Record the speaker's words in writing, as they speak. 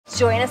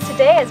Join us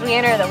today as we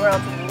enter the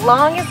world's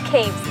longest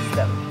cave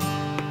system.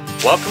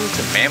 Welcome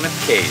to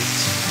Mammoth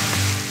Caves.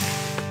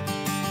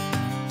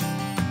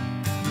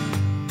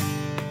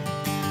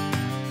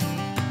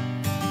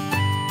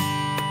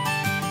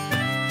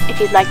 If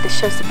you'd like to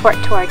show support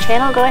to our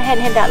channel, go ahead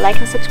and hit that like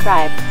and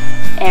subscribe.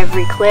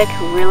 Every click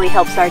really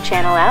helps our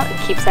channel out and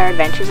keeps our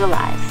adventures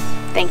alive.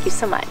 Thank you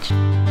so much.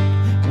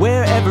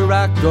 Wherever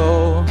I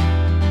go,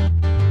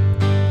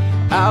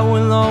 I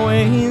will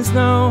always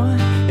know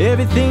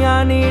everything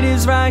I need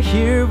is right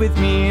here with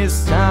me.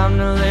 It's time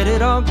to let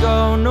it all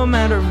go, no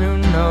matter who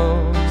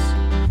knows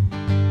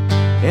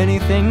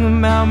anything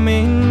about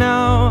me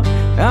now.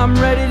 I'm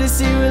ready to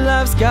see what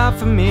life's got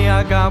for me.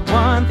 I got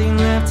one thing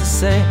left to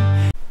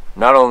say.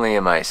 Not only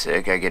am I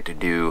sick, I get to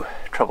do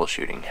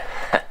troubleshooting.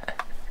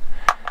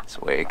 That's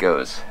the way it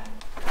goes.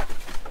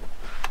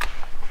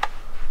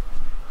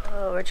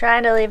 Oh, we're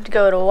trying to leave to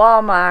go to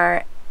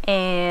Walmart,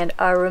 and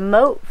our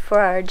remote for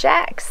our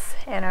jacks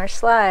and our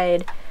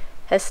slide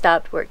has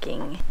stopped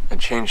working. I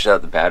changed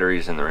out the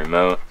batteries in the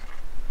remote.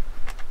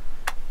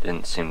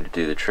 Didn't seem to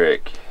do the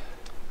trick.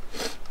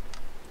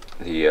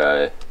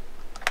 The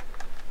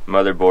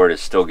motherboard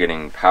is still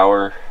getting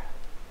power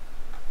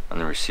on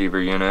the receiver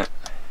unit,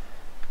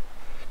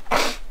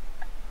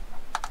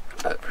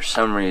 but for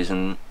some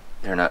reason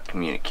they're not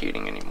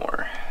communicating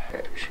anymore.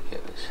 There she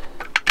goes.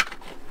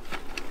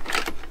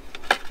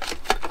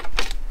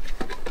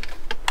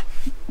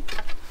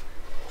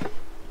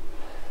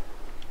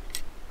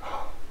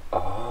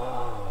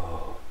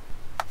 Oh.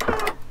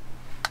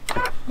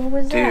 What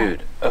was that?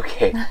 Dude,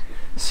 okay.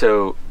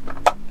 So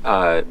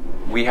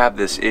we have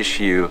this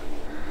issue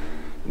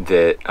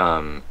that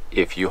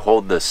if you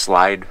hold the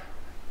slide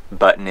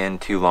button in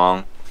too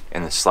long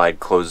and the slide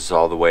closes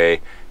all the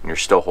way and you're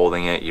still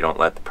holding it, you don't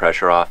let the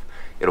pressure off,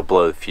 it'll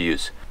blow the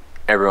fuse.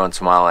 Every once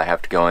in a while I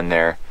have to go in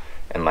there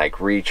and like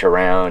reach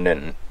around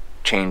and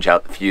change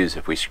out the fuse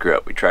if we screw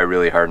up. We try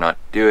really hard not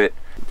to do it.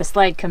 The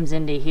slide comes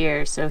into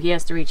here, so he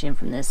has to reach in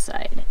from this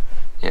side.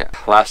 Yeah,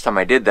 last time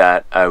I did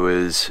that, I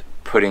was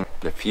putting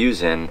the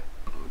fuse in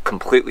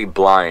completely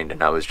blind,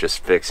 and I was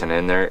just fixing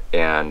in there,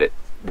 and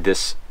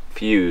this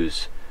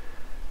fuse,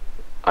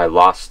 I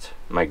lost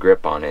my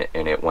grip on it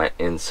and it went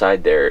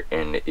inside there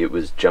and it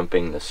was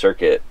jumping the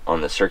circuit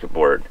on the circuit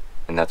board,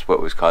 and that's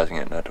what was causing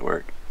it not to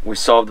work. We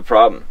solved the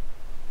problem.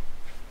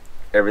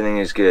 Everything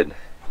is good.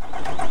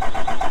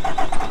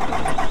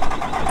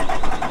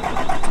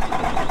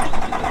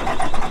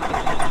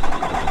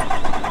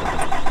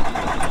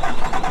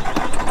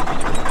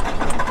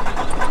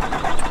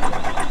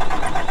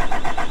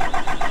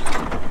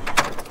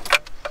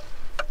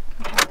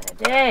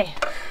 Day.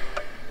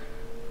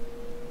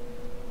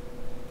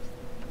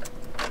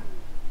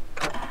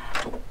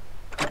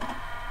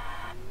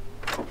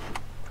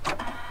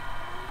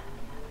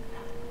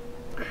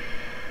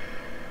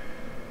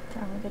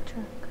 Sound like a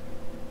truck.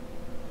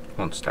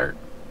 Won't start.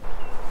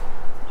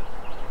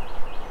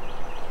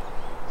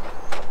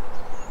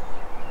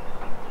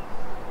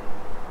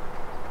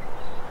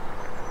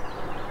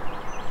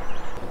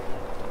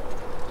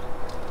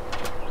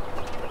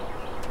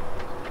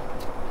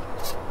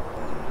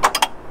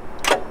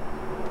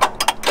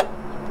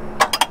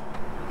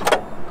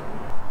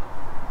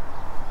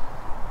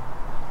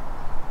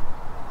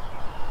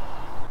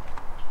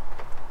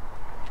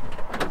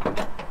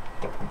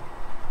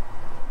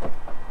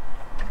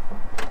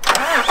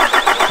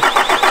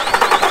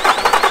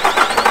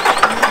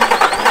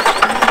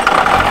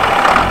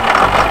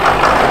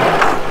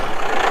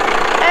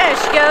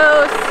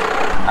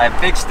 I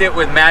fixed it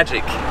with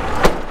magic.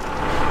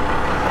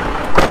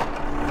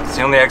 It's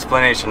the only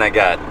explanation I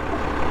got.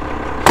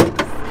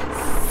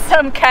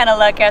 Some kind of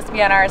luck has to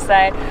be on our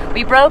side.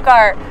 We broke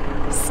our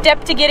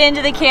step to get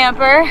into the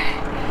camper.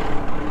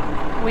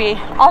 We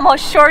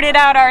almost shorted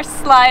out our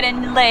slide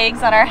and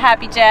legs on our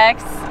Happy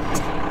Jacks.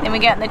 Then we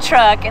got in the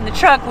truck and the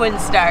truck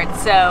wouldn't start,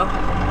 so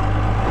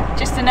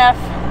just enough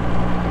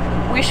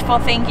wishful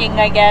thinking,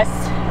 I guess,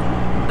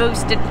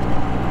 boosted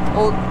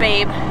old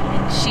babe.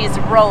 She's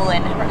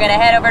rolling. We're gonna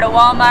head over to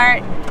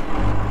Walmart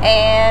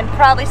and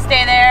probably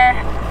stay there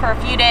for a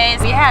few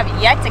days. We have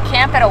yet to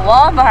camp at a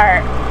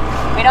Walmart.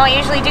 We don't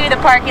usually do the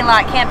parking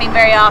lot camping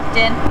very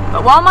often,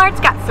 but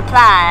Walmart's got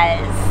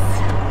supplies.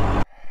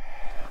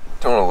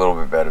 Doing a little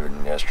bit better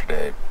than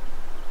yesterday,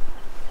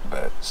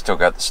 but still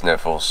got the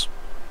sniffles.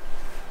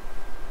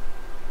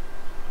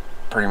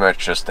 Pretty much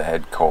just a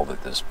head cold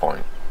at this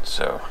point,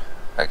 so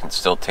I can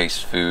still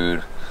taste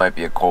food. Might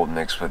be a cold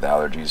mixed with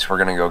allergies. We're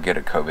gonna go get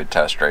a COVID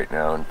test right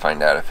now and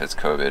find out if it's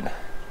COVID.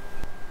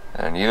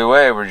 And either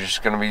way, we're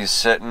just gonna be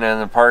sitting in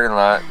the parking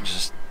lot,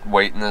 just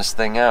waiting this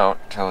thing out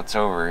till it's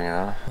over, you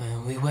know?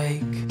 When we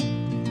wake,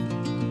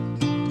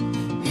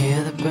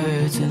 hear the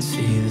birds and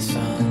see the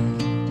sun.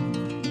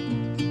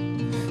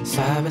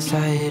 Side by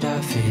side,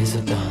 our fears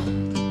are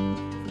done.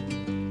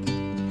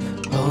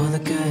 Oh, the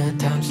good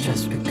times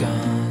just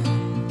begun.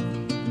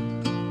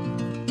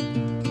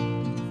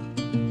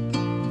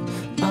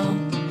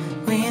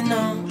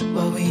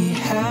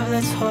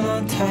 Let's hold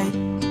on tight.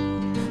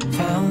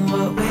 Found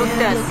what we're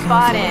looking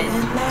spot at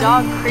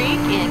Dog Creek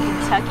in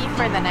Kentucky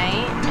for the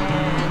night,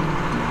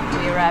 and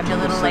we arrived a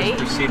little late.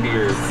 Proceed to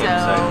your So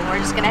campsite. we're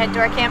just gonna head to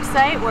our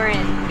campsite. We're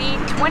in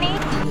B20.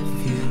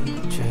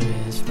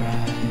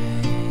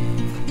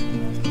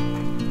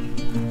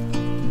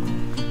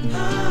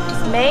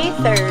 It's May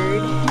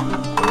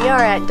 3rd. We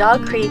are at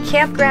Dog Creek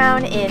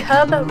Campground in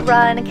Cub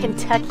Run,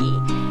 Kentucky.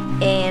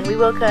 And we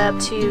woke up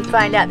to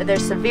find out that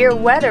there's severe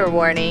weather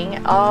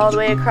warning all the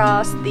way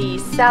across the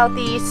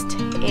southeast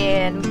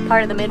and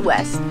part of the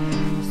Midwest.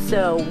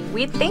 So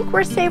we think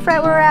we're safe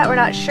right where we're at. We're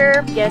not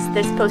sure. Yes,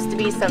 there's supposed to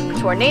be some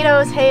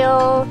tornadoes,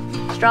 hail,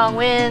 strong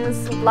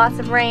winds, lots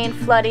of rain,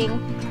 flooding.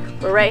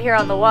 We're right here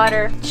on the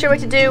water. Not sure what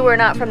to do. We're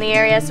not from the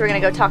area, so we're gonna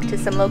go talk to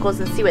some locals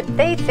and see what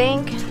they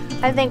think.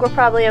 I think we're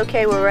probably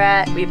okay where we're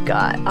at. We've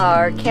got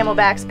our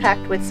camelbacks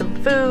packed with some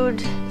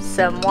food,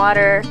 some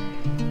water,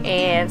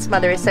 and some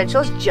other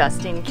essentials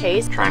just in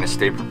case. Trying to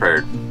stay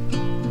prepared.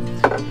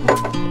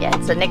 Yeah,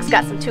 so Nick's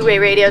got some two-way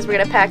radios we're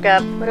gonna pack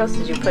up. What else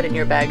did you put in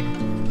your bag?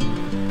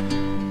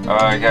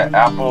 I got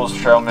apples,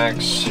 trail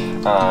mix.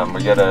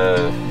 We got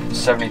a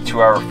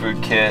 72-hour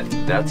food kit.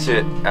 That's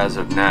it as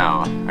of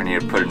now. I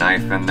need to put a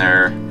knife in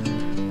there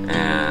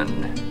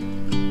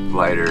and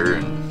lighter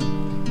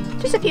and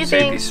Just a few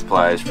safety things.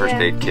 supplies, first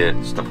Yeah. aid kit,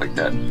 stuff like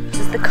that.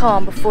 This is the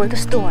calm before the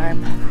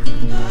storm.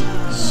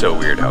 So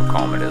weird how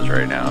calm it is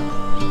right now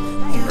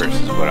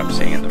versus what I'm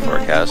seeing in the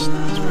forecast.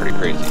 It's pretty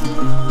crazy.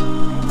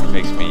 It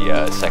makes me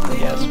second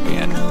guess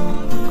being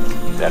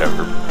that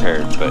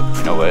over-prepared, but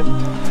you know what?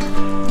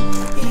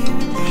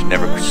 You should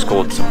never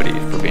scold somebody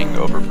for being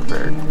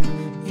over-prepared.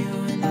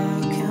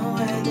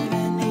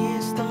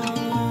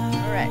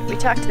 Alright, we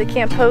talked to the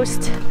camp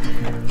host.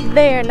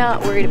 They are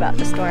not worried about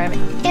the storm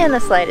in the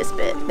slightest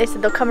bit. They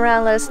said they'll come around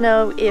and let us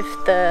know if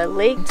the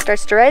lake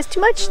starts to rise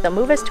too much. They'll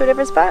move us to a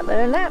different spot, but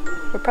other than that,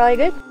 we're probably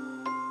good.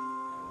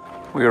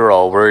 We were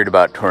all worried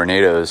about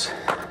tornadoes.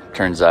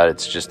 Turns out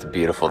it's just a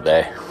beautiful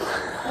day.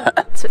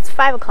 So it's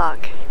 5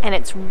 o'clock, and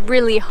it's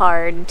really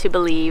hard to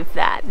believe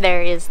that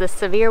there is the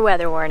severe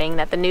weather warning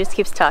that the news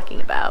keeps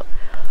talking about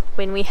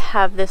when we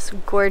have this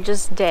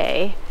gorgeous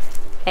day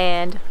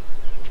and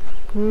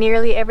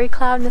nearly every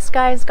cloud in the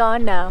sky is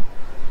gone now.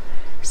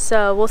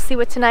 So we'll see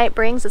what tonight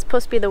brings. It's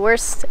supposed to be the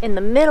worst in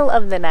the middle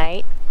of the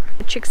night.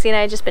 Trixie and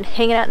I have just been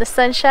hanging out in the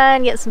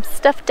sunshine, getting some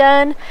stuff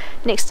done.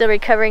 Nick's still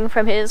recovering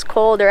from his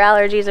cold or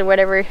allergies or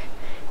whatever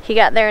he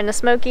got there in the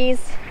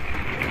Smokies.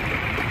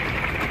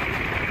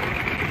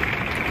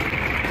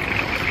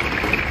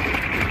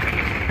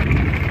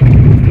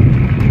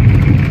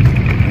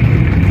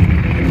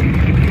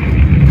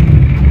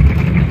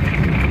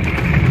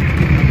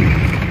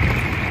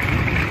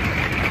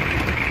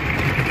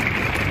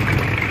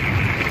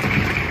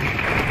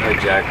 Hey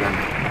Jacqueline,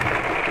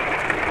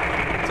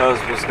 tell us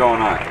what's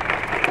going on.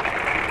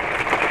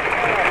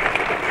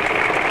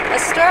 The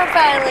storm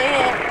finally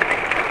hit.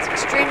 It's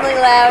extremely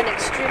loud and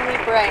extremely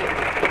bright.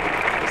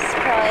 It's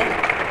probably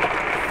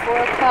 4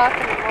 o'clock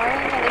in the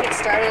morning. I think it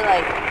started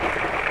like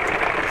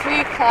 3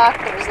 o'clock.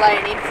 There was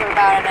lightning for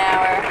about an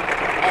hour,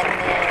 and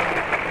then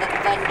the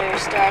thunder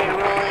started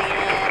rolling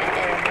in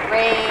and the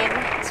rain.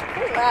 It's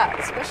pretty loud,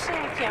 especially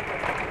in a camper.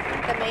 I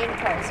think the main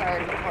part's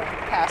already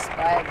passed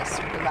by the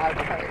super loud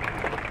part.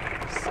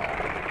 So,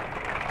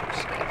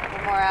 just got a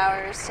couple more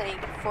hours, I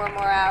think 4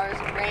 more hours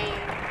of rain.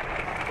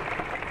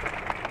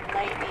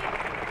 Lightning.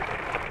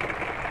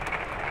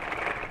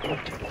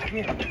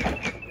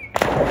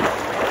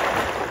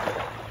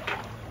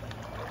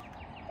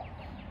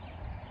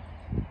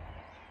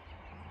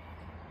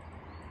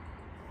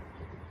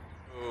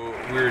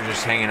 We were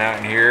just hanging out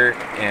in here,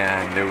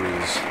 and it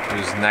was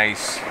a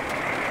nice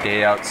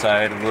day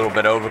outside, a little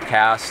bit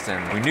overcast,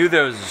 and we knew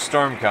there was a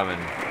storm coming.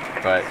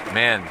 But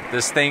man,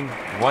 this thing,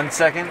 1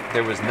 second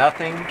there was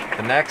nothing,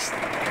 the next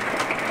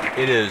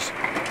it is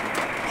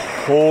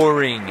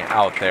pouring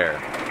out there.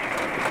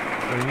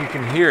 I mean, you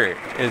can hear it.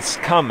 It's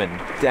coming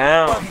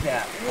down. Look at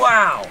that.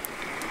 Wow.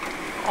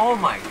 Oh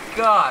my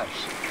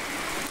gosh.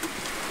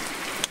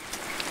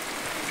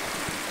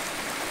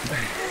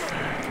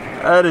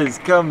 That is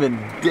coming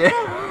down.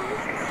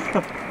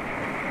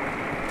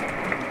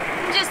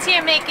 I'm just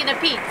here making a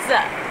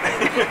pizza.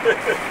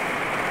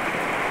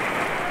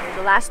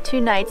 The last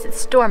 2 nights it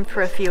stormed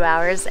for a few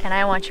hours, and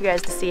I want you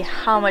guys to see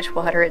how much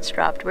water it's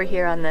dropped. We're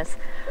here on this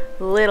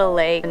little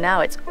lake. Now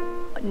it's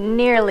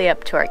nearly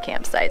up to our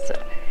campsite, so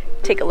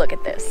take a look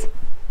at this.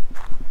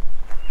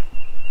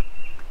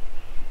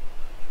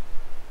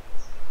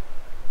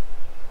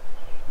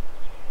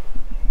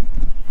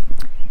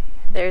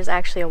 There's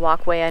actually a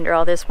walkway under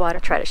all this water.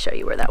 I'll try to show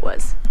you where that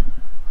was.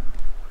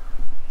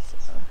 So,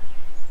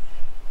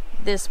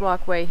 this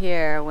walkway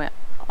here went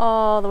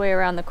all the way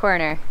around the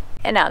corner,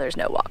 and now there's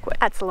no walkway.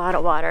 That's a lot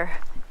of water.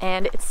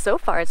 And so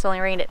far it's only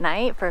rained at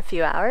night for a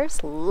few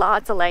hours.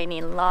 Lots of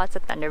lightning, lots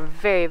of thunder,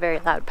 very, very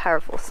loud,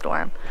 powerful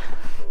storm.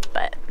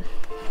 But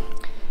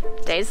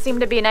days seem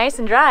to be nice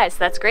and dry, so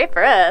that's great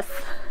for us.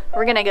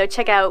 We're gonna go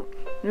check out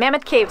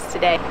Mammoth Caves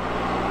today.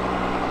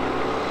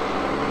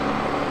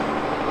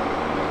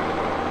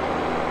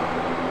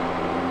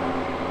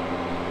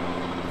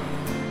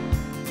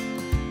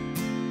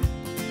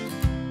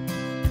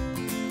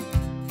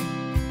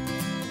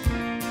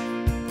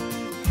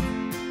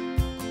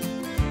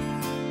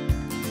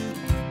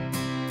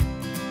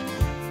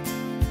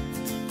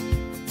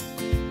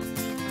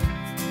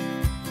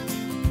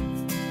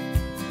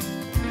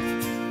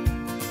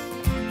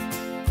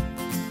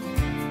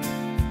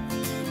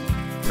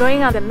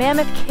 Going on the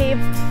Mammoth Cave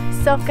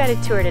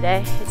self-guided tour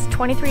today. It's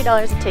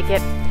 $23 a ticket.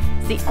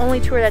 It's the only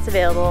tour that's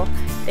available.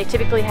 They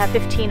typically have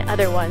 15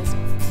 other ones.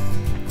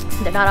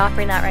 They're not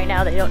offering that right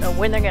now. They don't know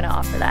when they're going to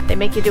offer that. They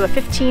make you do a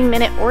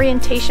 15-minute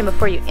orientation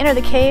before you enter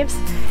the caves,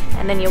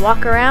 and then you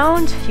walk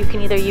around. You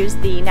can either use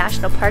the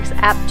National Parks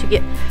app to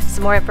get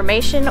some more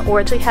information,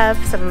 or to have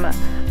some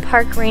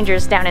park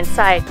rangers down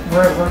inside.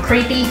 We're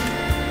creepy.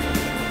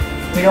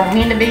 We don't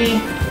mean to be.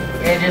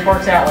 It just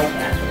works out like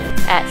that.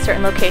 At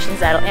certain locations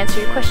that'll answer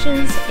your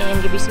questions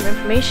and give you some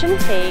information.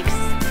 Takes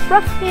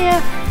roughly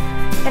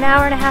an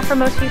hour and a half for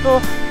most people.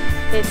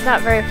 It's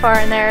not very far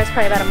in there. It's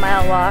probably about a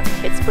mile walk.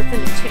 It's split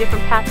into 2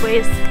 different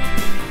pathways,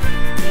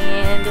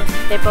 and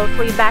they both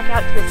lead back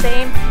out to the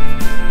same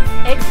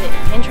exit.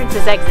 Entrance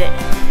is exit.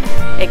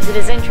 Exit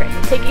is entrance.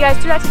 We'll take you guys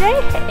through that today,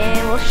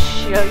 and we'll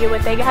show you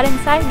what they got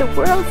inside the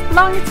world's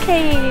longest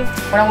cave.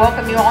 I want to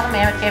welcome you all to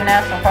Mammoth Cave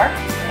National Park.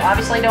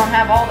 Obviously don't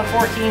have all the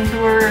 14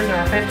 tours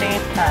or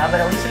 15,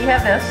 but at least we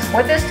have this.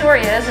 What this tour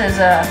is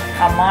a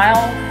mile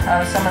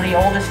of some of the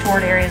oldest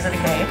toured areas of the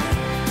cave.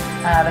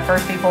 The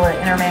first people that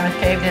enter Mammoth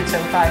Cave did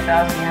so 5,000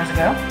 years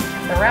ago.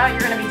 The route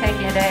you're going to be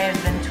taking today has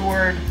been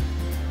toured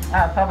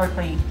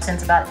publicly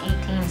since about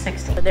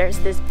 1860. There's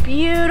this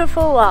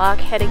beautiful walk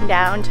heading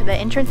down to the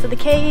entrance of the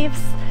caves.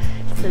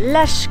 It's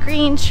lush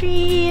green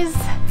trees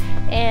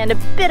and a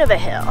bit of a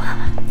hill.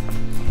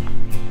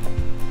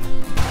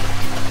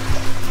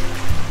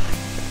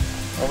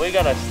 Well, we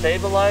got a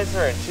stabilizer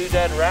and 2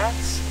 dead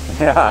rats?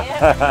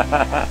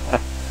 Yeah.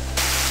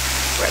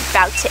 We're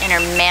about to enter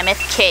Mammoth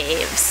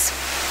Caves.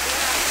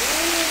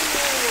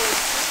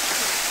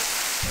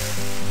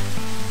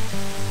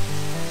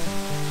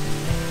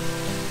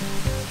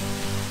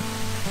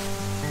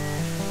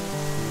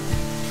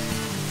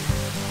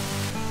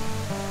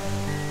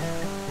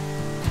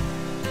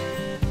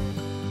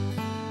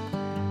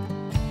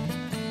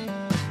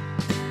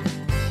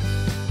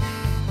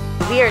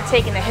 We are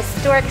taking the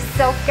historic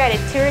self-guided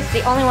tour. It's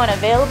the only one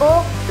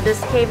available.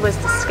 This cave was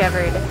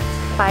discovered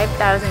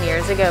 5,000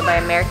 years ago by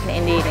American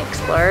Indian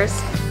explorers.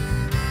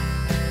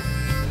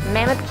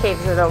 Mammoth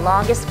Caves are the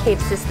longest cave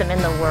system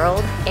in the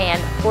world,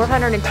 and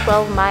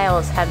 412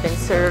 miles have been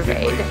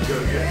surveyed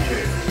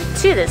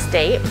to this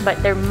date,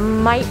 but there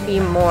might be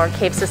more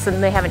cave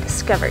systems they haven't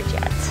discovered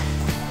yet.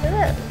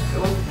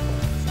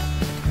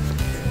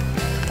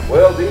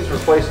 Well, these were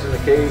placed in the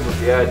cave with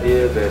the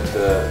idea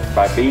that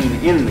by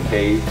being in the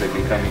cave, they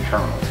become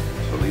eternal.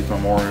 So these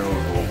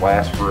memorials will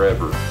last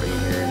forever, being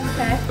here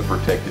in the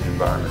protected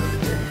environment of the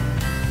cave.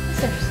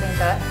 That's interesting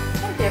thought.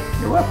 Thank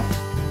you. You're welcome.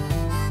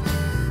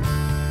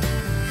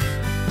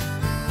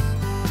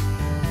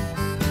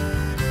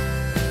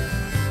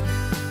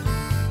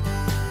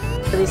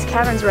 These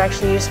caverns were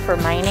actually used for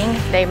mining.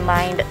 They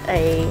mined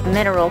a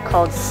mineral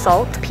called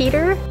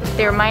saltpeter.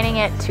 They were mining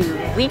it to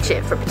leach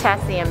it for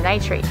potassium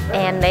nitrate,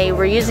 and they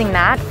were using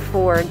that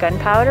for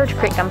gunpowder, to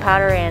create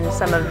gunpowder in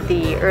some of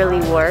the early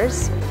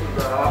wars.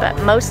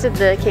 But most of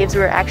the caves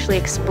were actually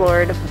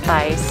explored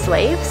by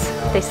slaves.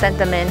 They sent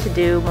them in to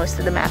do most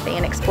of the mapping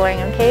and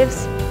exploring on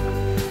caves,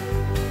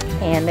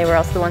 and they were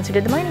also the ones who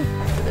did the mining.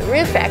 The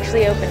roof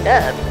actually opened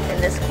up in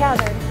this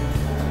cavern.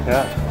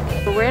 Yeah.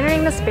 We're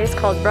entering the space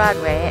called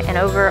Broadway, and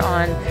over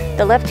on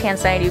the left-hand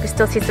side you can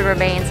still see some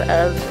remains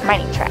of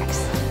mining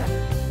tracks.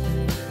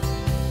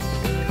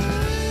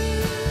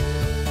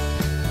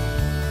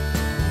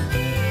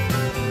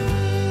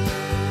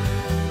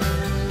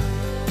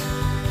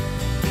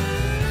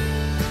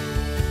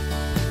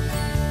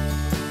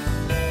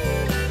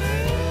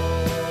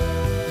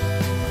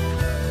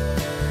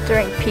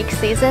 During peak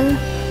season,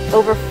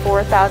 over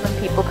 4,000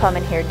 people come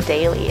in here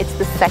daily. It's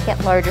the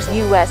second largest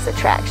U.S.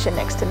 attraction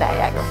next to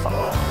Niagara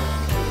Falls.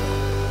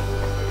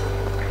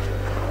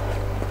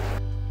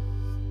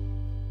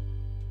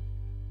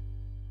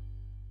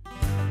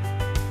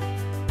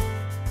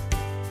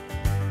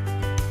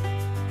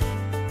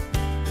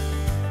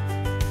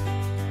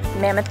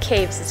 Mammoth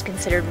Caves is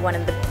considered one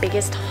of the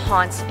biggest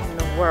haunts in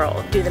the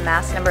world due to the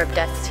mass number of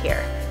deaths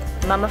here.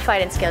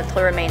 Mummified and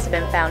skeletal remains have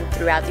been found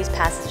throughout these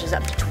passages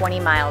up to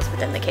 20 miles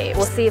within the caves.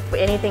 We'll see if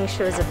anything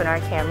shows up in our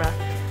camera.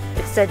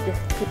 It said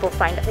that people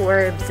find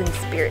orbs and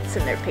spirits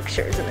in their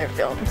pictures and their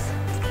films.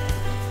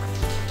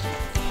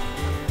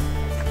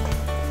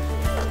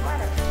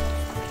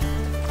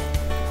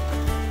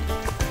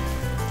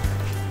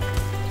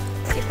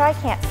 You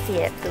probably can't see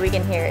it, but we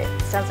can hear it.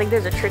 It sounds like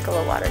there's a trickle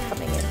of water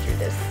coming in through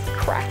this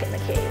crack in the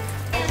cave.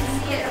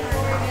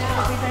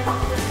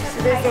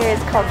 So this area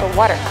is called the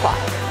water clock.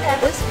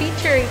 This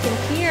feature, you can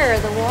hear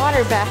the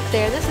water back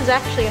there. This is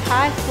actually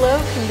high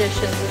flow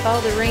conditions with all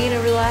the rain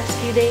over the last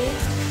few days.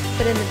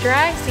 But in the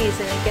dry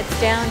season, it gets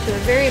down to a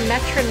very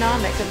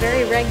metronomic, a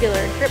very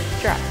regular drip,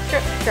 drop,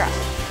 drip, drop.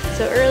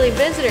 So early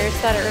visitors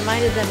thought it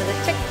reminded them of the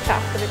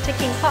tick-tock of a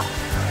ticking clock.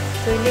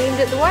 So we named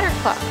it the water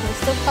clock, and we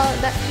still call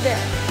it that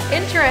today.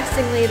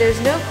 Interestingly,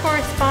 there's no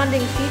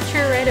corresponding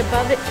feature right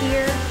above it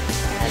here.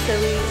 So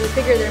we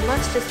figure there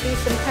must just be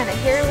some kind of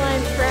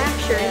hairline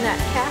fracture in that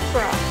cap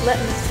rock,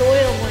 letting the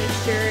soil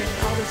moisture and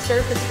all the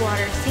surface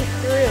water seep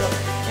through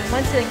and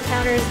Once it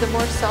encounters the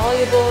more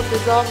soluble,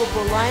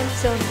 dissolvable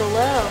limestone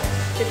below,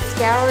 it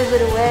scours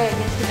it away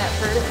and into that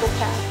vertical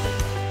path.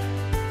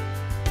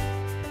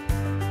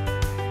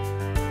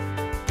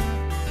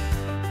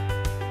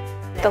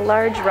 The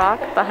large rock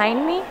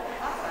behind me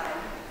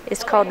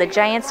is called the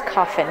Giant's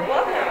Coffin.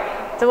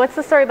 So what's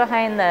the story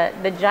behind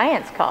the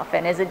Giant's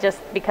Coffin? Is it just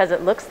because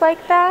it looks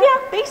like that? Yeah,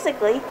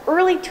 basically.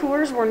 Early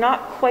tours were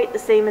not quite the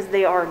same as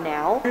they are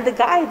now. And the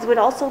guides would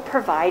also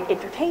provide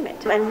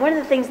entertainment. And one of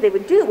the things they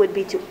would do would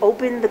be to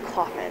open the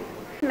coffin.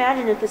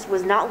 Imagine if this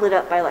was not lit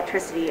up by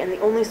electricity and the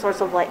only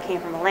source of light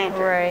came from a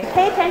lantern. Right.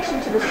 Pay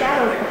attention to the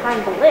shadows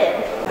behind the lid.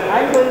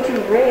 I'm going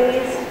to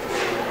raise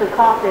the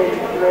coffin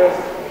lid.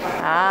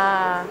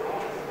 Ah.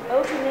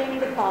 Opening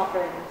the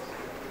coffin.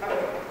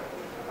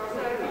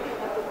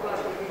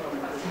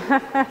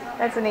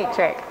 That's a neat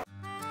trick.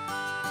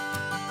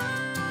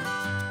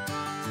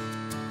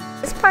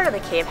 This part of the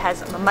cave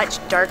has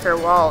much darker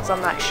walls.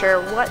 I'm not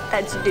sure what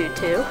that's due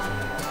to.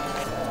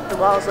 The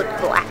walls look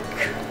black.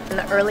 In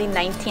the early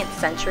 19th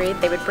century,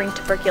 they would bring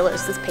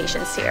tuberculosis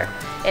patients here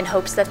in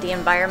hopes that the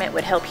environment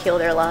would help heal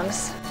their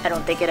lungs. I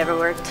don't think it ever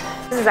worked.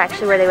 This is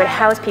actually where they would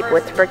house people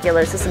with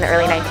tuberculosis in the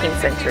early 19th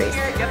centuries.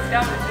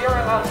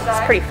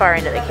 It's pretty far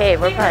into the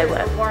cave. We're probably,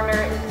 what,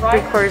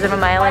 3/4 of a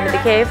mile into the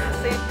cave?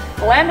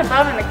 The land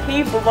above and the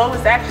cave below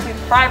is actually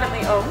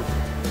privately owned.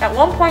 At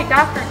one point,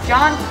 Dr.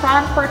 John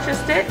Cron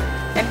purchased it,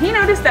 and he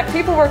noticed that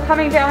people were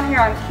coming down here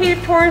on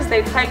cave tours.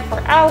 They'd hike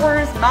for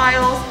hours,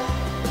 miles,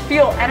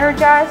 feel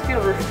energized,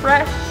 feel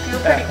refreshed, feel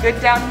pretty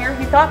good down here.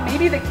 He thought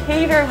maybe the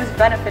cave area was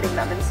benefiting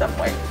them in some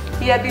way.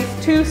 He had these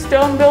 2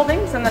 stone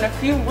buildings and then a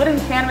few wooden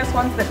canvas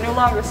ones that no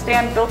longer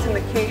stand built in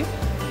the cave.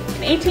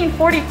 In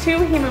 1842,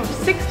 he moved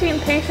 16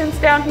 patients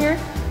down here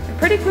and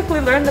pretty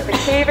quickly learned that the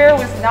cave air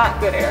was not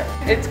good air.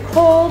 It's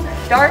cold,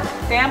 dark,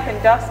 damp,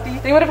 and dusty.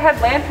 They would have had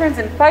lanterns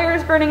and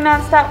fires burning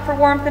nonstop for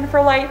warmth and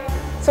for light.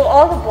 So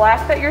all the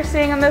black that you're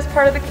seeing in this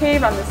part of the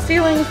cave on the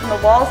ceilings and the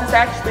walls is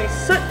actually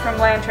soot from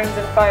lanterns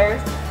and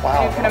fires.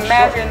 Wow, you can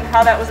imagine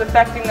how that was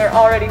affecting their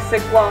already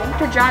sick lungs.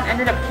 Dr. John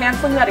ended up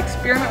canceling that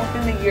experiment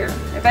within the year.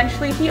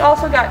 Eventually, he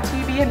also got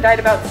TB and died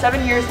about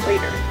 7 years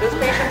later. Those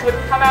patients would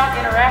come out,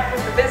 interact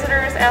with the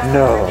visitors, ask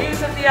for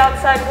reviews of the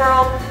outside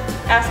world,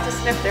 ask to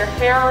sniff their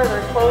hair or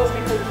their clothes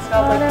because it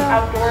smelled like the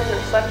outdoors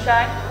or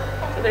sunshine.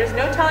 So there's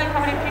no telling how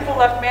many people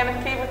left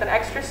Mammoth Cave with an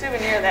extra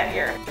souvenir that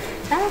year.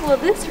 Ah, well,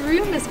 this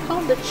room is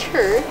called the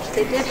church.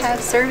 They did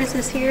have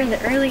services here in the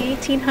early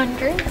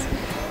 1800s.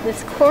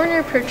 This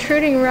corner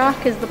protruding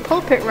rock is the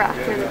pulpit rock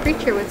where the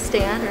preacher would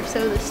stand, or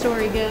so the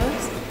story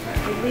goes.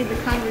 They'd lead the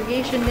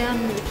congregation down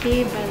into the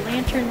cave by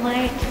lantern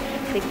light.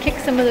 They'd kick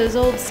some of those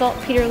old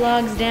saltpeter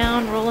logs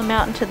down, roll them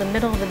out into the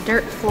middle of the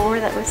dirt floor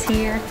that was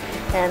here,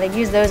 and they'd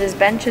use those as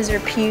benches or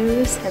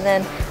pews. And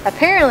then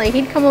apparently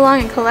he'd come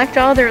along and collect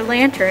all their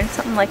lanterns,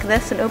 something like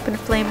this, an open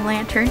flame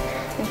lantern,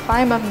 and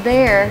climb up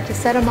there to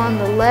set them on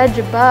the ledge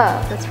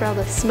above. That's where all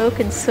the smoke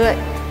and soot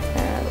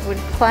would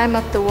climb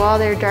up the wall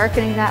there,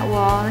 darkening that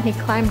wall, and he'd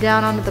climb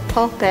down onto the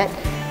pulpit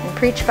and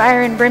preach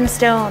fire and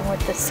brimstone with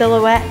the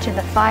silhouette and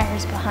the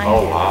fires behind him.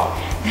 Oh, wow.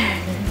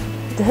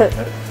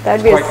 That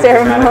would be a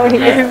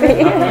ceremonious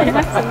scene.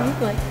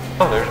 Absolutely.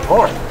 Oh, there's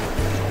more.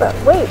 But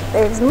wait,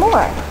 there's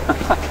more.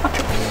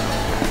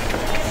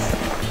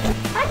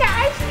 Hi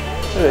guys!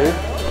 Hello.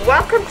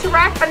 Welcome to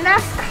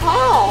Rapinesk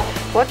Hall.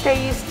 What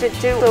they used to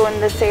do in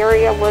this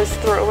area was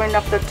throwing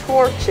up the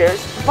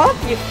torches.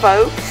 Above you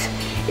folks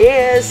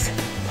is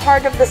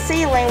part of the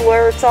ceiling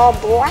where it's all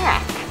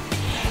black.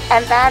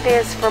 And that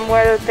is from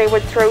where they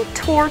would throw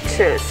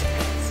torches.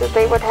 So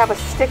they would have a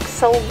stick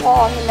so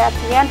long and at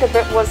the end of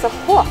it was a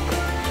hook.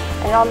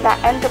 And on the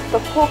end of the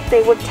hook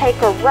they would take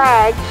a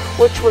rag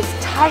which was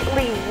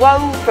tightly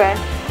woven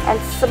and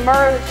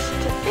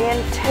submerged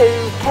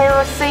into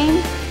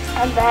kerosene.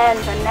 And then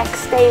the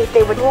next day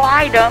they would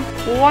light them.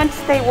 Once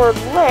they were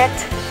lit,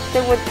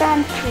 they would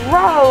then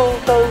throw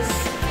those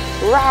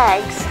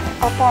rags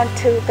up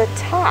onto the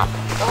top.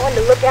 On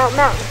the Lookout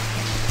Mountain.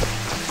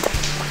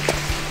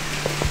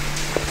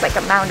 It's like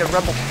a mound of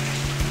rubble.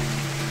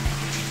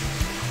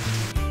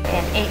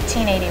 In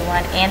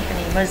 1881,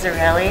 Anthony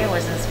Muzzarelli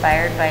was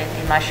inspired by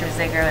the mushrooms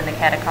they grow in the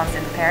catacombs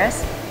in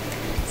Paris.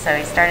 So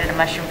he started a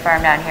mushroom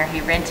farm down here.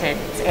 He rented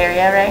this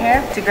area right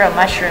here to grow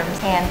mushrooms,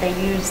 and they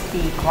used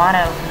the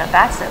guano from the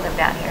bats that live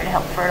down here to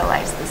help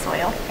fertilize the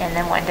soil. And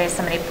then one day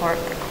somebody poured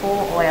the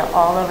coal oil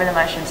all over the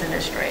mushrooms and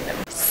destroyed them.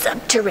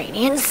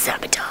 Subterranean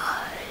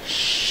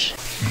sabotage.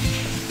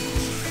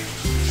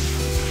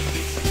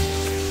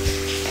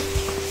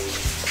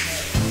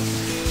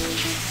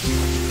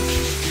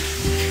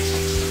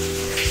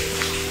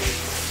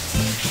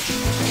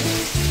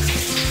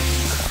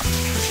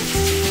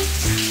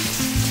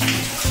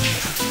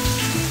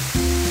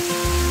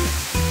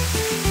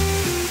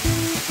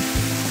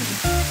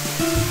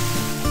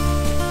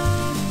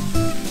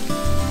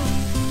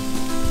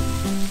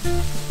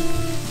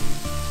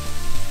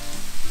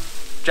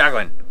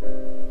 Jacqueline,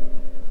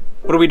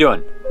 what are we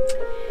doing?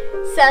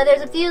 So So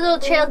there's a few little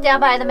trails down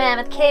by the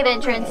Mammoth Cave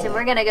entrance, and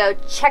we're gonna go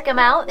check them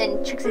out.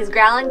 And Trixie's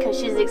growling because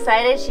she's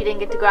excited. She didn't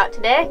get to go out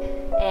today,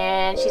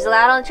 and she's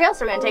allowed on the trail,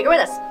 so we're gonna take her with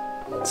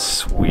us.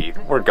 Sweet,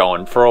 we're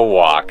going for a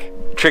walk.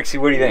 Trixie,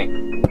 what do you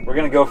think? We're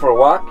gonna go for a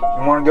walk?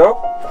 You wanna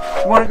go?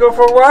 You wanna go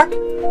for a walk?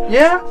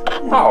 Yeah?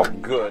 Oh,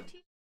 good.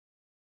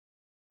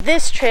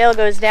 This trail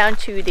goes down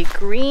to the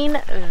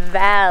Green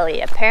Valley.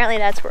 Apparently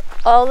that's where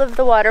all of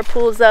the water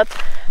pools up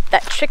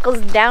that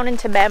trickles down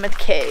into Mammoth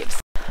Caves.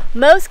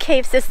 Most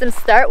cave systems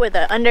start with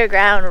an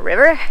underground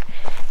river,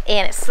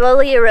 and it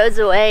slowly erodes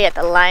away at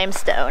the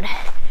limestone.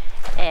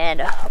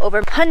 And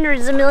over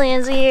hundreds of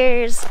millions of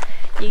years,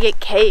 you get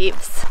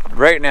caves.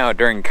 Right now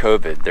during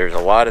COVID, there's a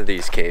lot of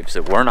these caves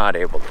that we're not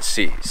able to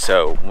see.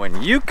 So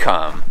when you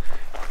come,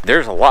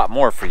 there's a lot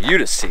more for you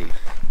to see.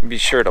 Be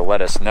sure to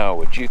let us know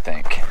what you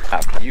think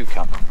after you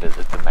come and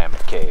visit the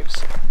Mammoth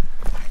Caves.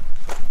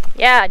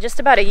 Yeah,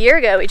 just about a year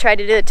ago we tried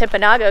to do the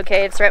Timpanogos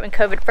Caves right when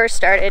COVID first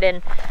started,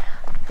 and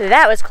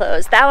that was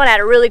closed. That one had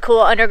a really cool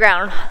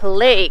underground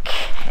lake,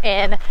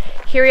 and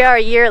here we are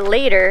a year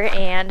later,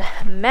 and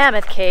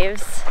Mammoth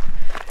Caves,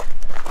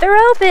 they're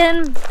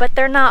open, but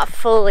they're not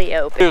fully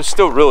open. It was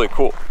still really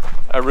cool.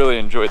 I really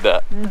enjoyed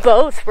that.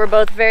 Both were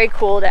both very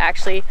cool to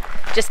actually,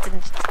 just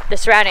the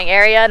surrounding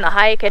area and the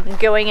hike and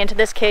going into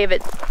this cave,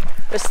 it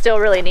was still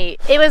really neat.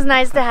 It was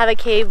nice to have a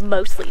cave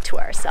mostly to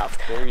ourselves.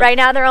 Right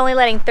now they're only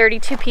letting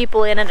 32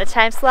 people in at a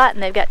time slot,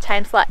 and they've got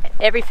time slot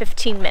every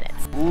 15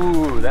 minutes.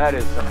 Ooh, that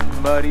is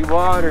some muddy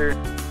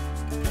water.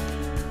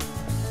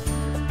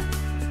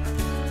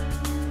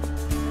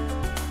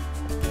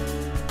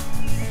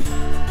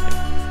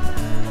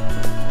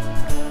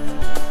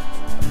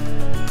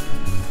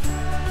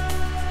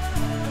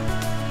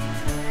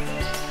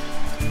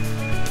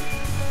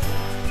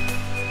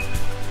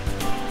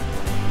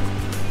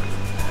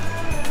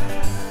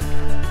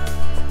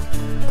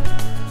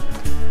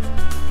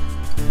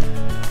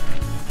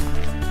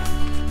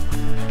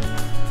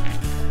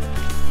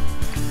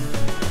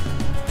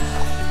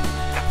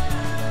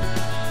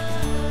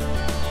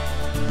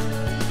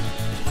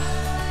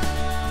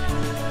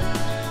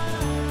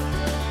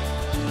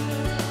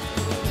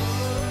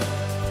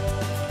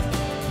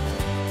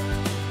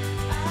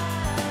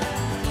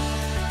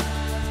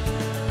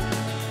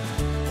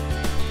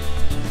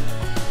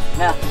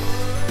 Nothing.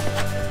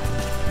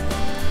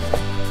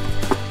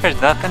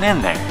 There's nothing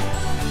in there.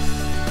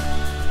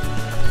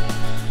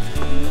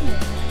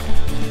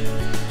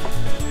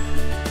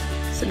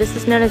 So this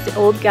is known as the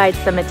Old Guide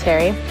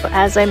Cemetery. But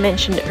as I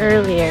mentioned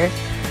earlier,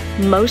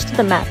 most of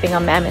the mapping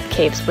on Mammoth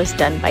Caves was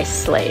done by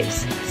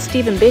slaves.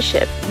 Stephen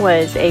Bishop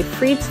was a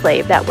freed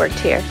slave that worked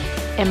here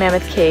in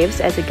Mammoth Caves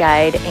as a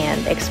guide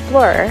and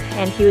explorer,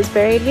 and he was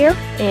buried here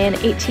in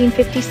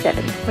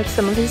 1857 with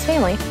some of his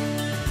family.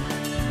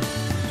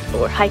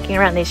 We're hiking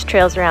around these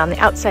trails around the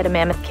outside of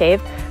Mammoth Cave.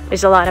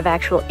 There's a lot of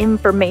actual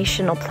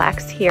informational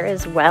plaques here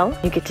as well.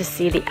 You get to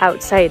see the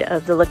outside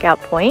of the lookout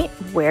point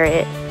where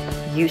it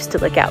used to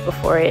look out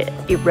before it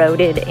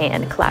eroded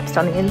and collapsed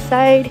on the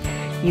inside.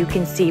 You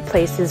can see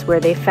places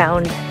where they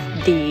found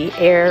the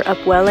air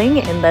upwelling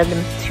and led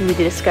them to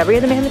the discovery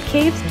of the Mammoth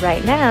Caves.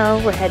 Right now,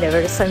 we're headed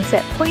over to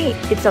Sunset Point.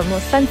 It's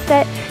almost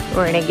sunset.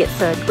 We're gonna get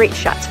some great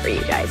shots for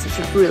you guys. It's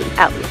a really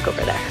outlook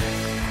over there.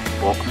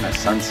 Welcome to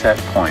Sunset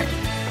Point.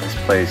 This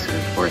place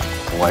is worth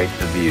quite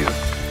the view.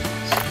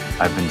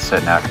 I've been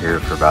sitting out here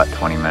for about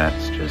 20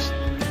 minutes just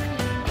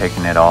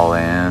taking it all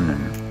in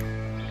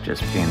and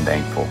just being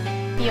thankful.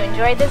 If you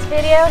enjoyed this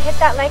video, hit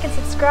that like and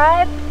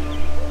subscribe.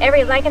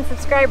 Every like and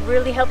subscribe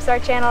really helps our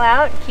channel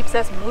out and keeps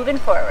us moving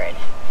forward.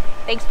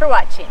 Thanks for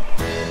watching.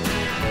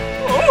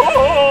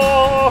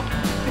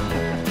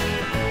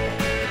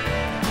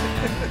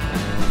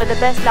 For the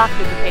best dock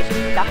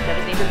lubrication,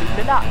 doctors need to lube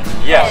the dock.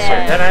 Yes, sir.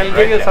 And I'll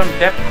give you some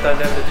depth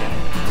and everything.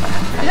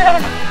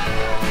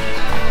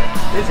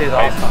 This is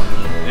awesome.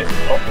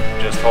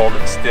 Just hold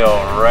it still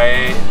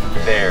right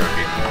there.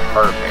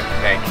 Perfect.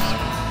 Thank you.